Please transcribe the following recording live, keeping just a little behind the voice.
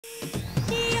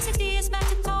EOSHD is back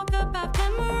to talk about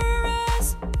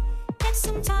cameras and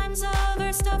sometimes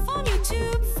other stuff on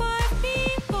YouTube. 5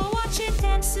 people watch it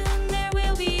and soon there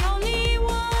will be only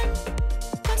one,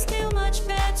 but still much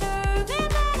better than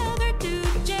that other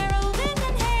dude, Gerald and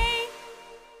Hey.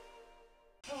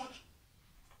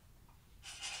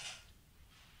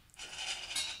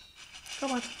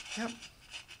 Come on, yep.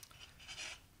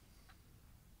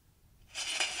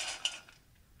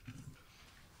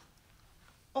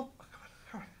 Oh,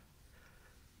 come on.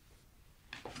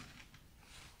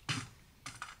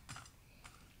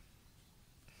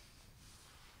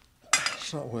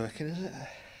 It's not working, is it?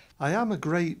 I am a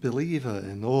great believer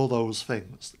in all those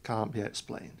things that can't be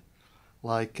explained.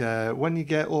 Like when you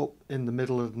get up in the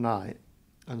middle of the night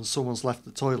and someone's left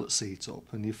the toilet seat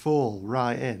up and you fall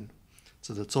right in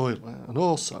to the toilet, and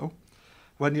also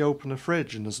when you open a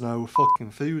fridge and there's no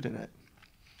fucking food in it.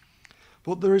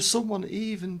 But there is someone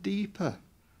even deeper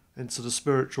into the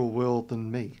spiritual world than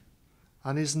me,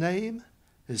 and his name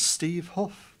is Steve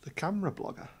Huff, the camera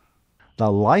blogger. The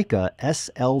Leica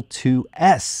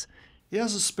SL2S. He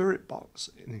has a spirit box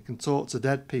and he can talk to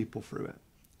dead people through it.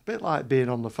 A bit like being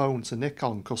on the phone to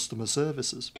Nikon customer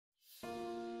services.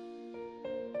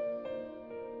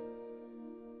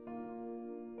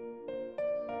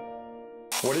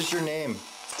 What is your name?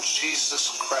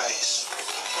 Jesus Christ.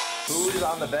 Who is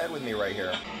on the bed with me right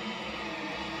here?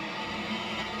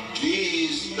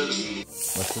 Jesus.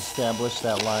 Let's establish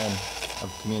that line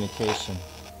of communication.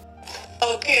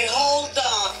 Okay, hold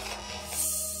on.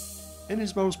 In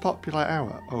his most popular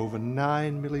hour, over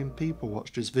 9 million people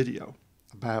watched his video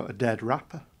about a dead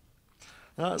rapper.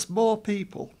 Now, that's more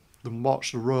people than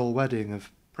watched the royal wedding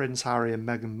of Prince Harry and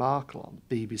Meghan Markle on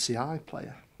BBC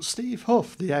iPlayer. Steve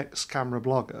Huff, the ex-camera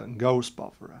blogger and ghost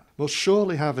botherer, must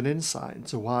surely have an insight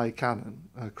into why Canon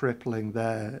are crippling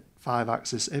their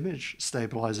 5-axis image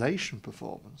stabilisation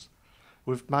performance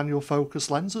with manual focus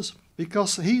lenses,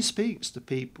 because he speaks to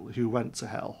people who went to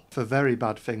hell for very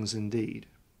bad things indeed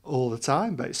all the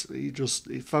time. Basically,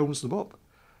 he phones them up,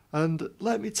 and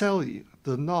let me tell you,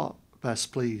 they're not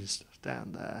best pleased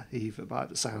down there either, by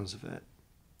the sounds of it.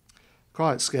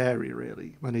 Quite scary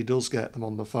really when he does get them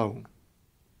on the phone.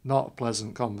 Not a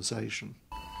pleasant conversation.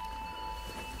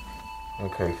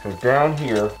 Okay, so down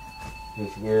here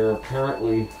is where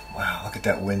apparently... Wow, look at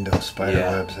that window, spider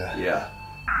webs. Yeah.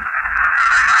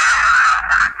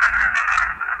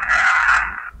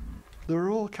 There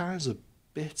are all kinds of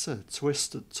bitter,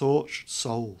 twisted, tortured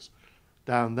souls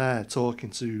down there talking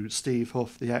to Steve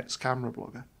Huff, the ex-camera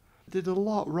blogger. Did a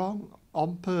lot wrong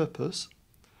on purpose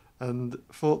and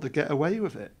thought they'd get away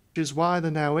with it, which is why they're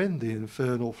now in the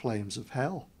infernal flames of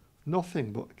hell.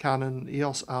 Nothing but Canon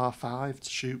EOS R5 to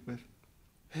shoot with.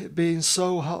 It being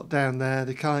so hot down there,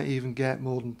 they can't even get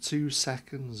more than 2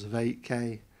 seconds of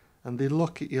 8K, and they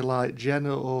look at you like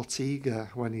Jenna Ortega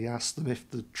when he asked them if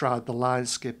they'd tried the line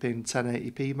skipping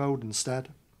 1080p mode instead.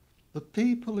 The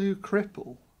people who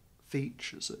cripple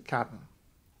features at Canon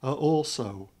are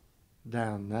also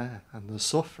down there, and they're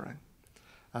suffering,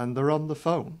 and they're on the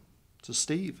phone to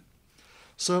Steve.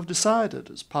 So I've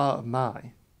decided, as part of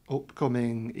my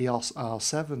upcoming EOS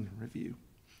R7 review,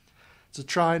 to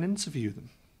try and interview them.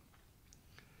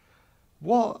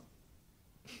 What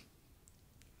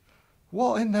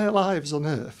in their lives on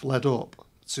earth led up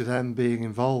to them being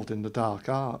involved in the dark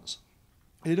arts?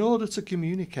 In order to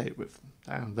communicate with them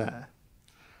down there,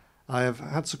 I have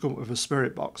had to come up with a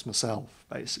spirit box myself,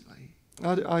 basically.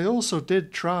 I also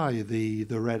did try the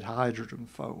red hydrogen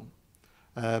phone,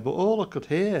 but all I could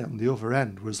hear on the other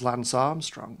end was Lance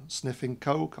Armstrong sniffing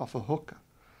coke off a hooker,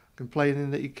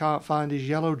 complaining that he can't find his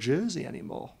yellow jersey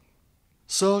anymore.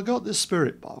 So I got this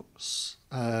spirit box.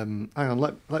 Hang on,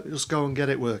 let me just go and get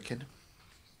it working.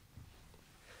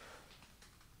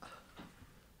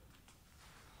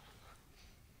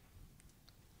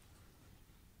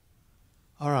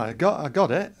 Alright, I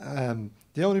got it.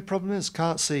 The only problem is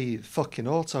can't see fucking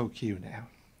auto cue now.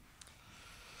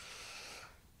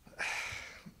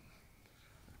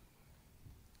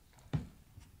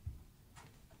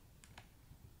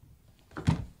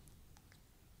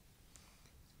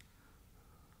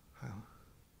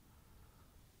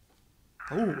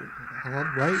 Oh, hang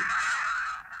on, wait.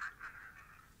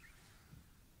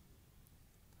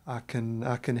 I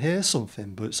can hear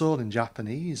something, but it's all in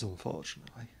Japanese,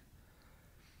 unfortunately.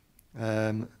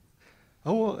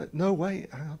 Oh no, wait,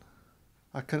 hang on.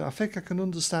 I think I can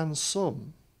understand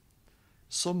some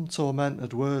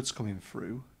tormented words coming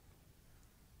through.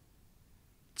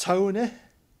 Tony,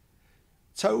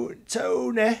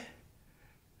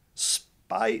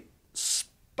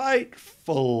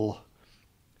 spiteful.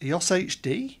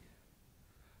 EOSHD?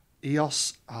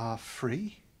 EOS are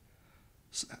free.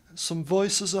 Some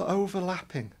voices are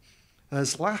overlapping.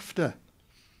 There's laughter.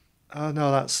 Oh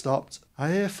no, that's stopped.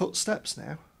 I hear footsteps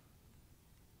now.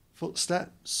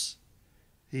 Footsteps.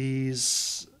 He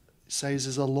says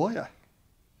he's a lawyer.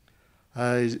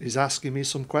 He's asking me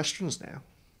some questions now.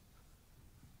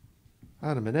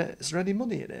 Hang on a minute, is there any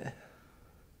money in here?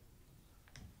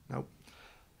 No.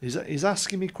 He's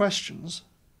asking me questions.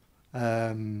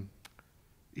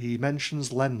 He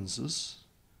mentions lenses.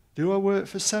 Do I work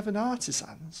for 7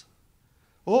 Artisans?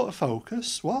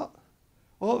 Autofocus, what?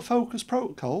 Autofocus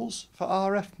protocols for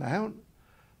RF mount?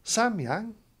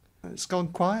 Samyang? It's gone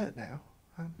quiet now.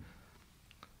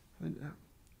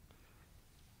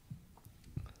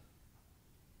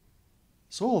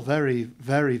 It's all very,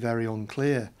 very, very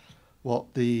unclear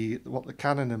what the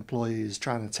Canon employee is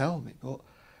trying to tell me, but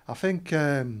I think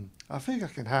I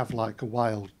can have like a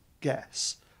wild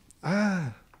guess.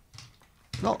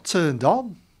 Not turned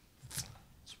on.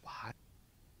 That's why.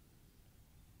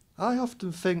 I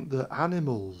often think that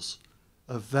animals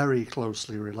are very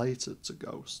closely related to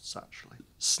ghosts, actually.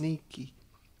 Sneak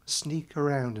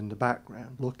around in the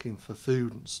background looking for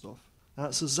food and stuff.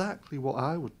 That's exactly what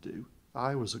I would do if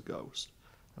I was a ghost.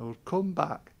 I would come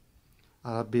back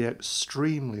and I'd be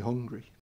extremely hungry.